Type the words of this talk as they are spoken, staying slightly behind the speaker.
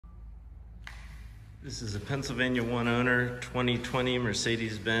This is a Pennsylvania one owner 2020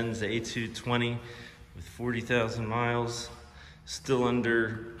 Mercedes Benz A220 with 40,000 miles. Still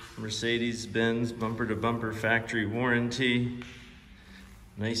under Mercedes Benz bumper to bumper factory warranty.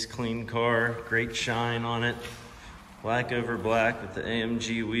 Nice clean car, great shine on it. Black over black with the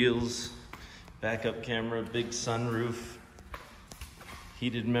AMG wheels. Backup camera, big sunroof.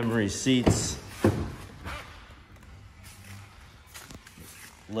 Heated memory seats.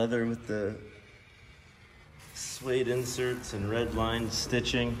 Leather with the suede inserts and red lined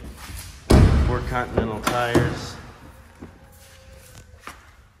stitching. 4 Continental tires.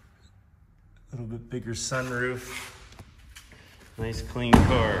 A little bit bigger sunroof. Nice clean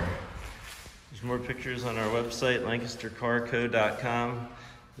car. There's more pictures on our website, lancastercarco.com,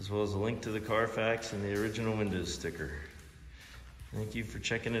 as well as a link to the CARFAX and the original window sticker. Thank you for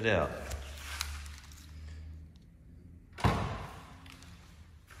checking it out.